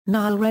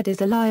Nile Red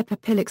is a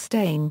lipophilic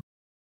stain.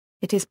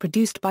 It is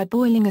produced by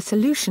boiling a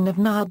solution of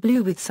Nile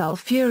blue with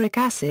sulfuric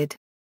acid.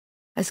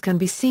 As can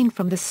be seen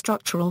from the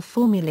structural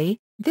formulae,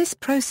 this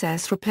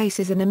process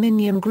replaces an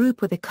iminium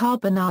group with a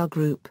carbonyl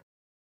group.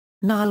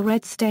 Nile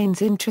Red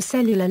stains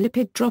intracellular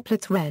lipid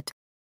droplets red.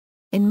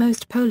 In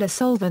most polar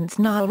solvents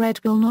Nile Red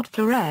will not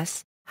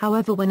fluoresce,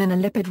 however when in a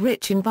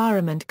lipid-rich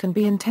environment can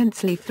be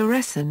intensely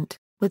fluorescent,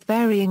 with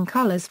varying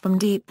colors from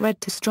deep red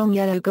to strong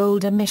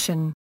yellow-gold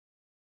emission.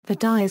 The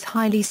dye is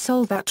highly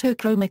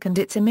solvatochromic and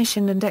its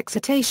emission and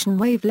excitation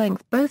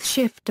wavelength both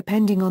shift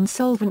depending on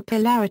solvent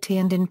polarity,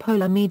 and in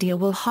polar media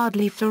will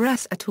hardly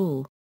fluoresce at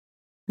all.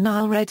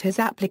 Nile Red has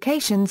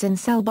applications in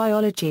cell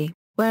biology,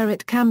 where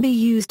it can be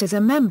used as a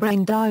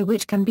membrane dye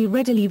which can be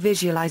readily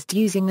visualized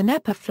using an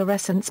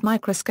epifluorescence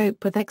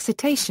microscope with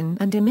excitation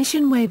and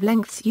emission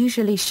wavelengths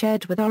usually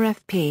shared with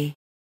RFP.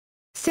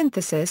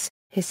 Synthesis: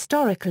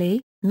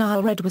 historically,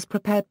 Nile Red was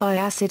prepared by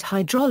acid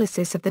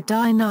hydrolysis of the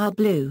dye Nile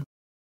blue.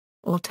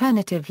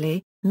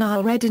 Alternatively,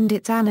 Nile Red and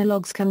its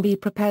analogues can be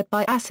prepared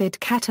by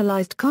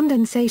acid-catalyzed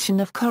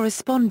condensation of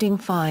corresponding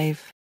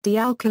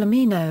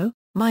 5-dealkylamino,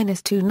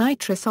 -2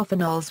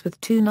 nitrosophenols with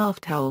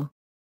 2-naphthol.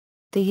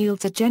 The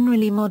yields are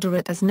generally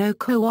moderate as no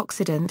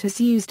co-oxidant is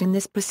used in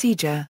this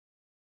procedure.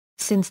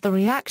 Since the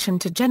reaction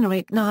to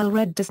generate Nile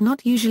Red does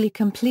not usually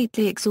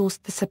completely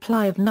exhaust the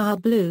supply of Nile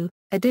blue,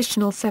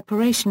 additional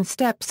separation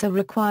steps are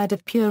required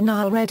if pure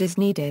Nile Red is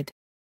needed.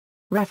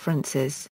 References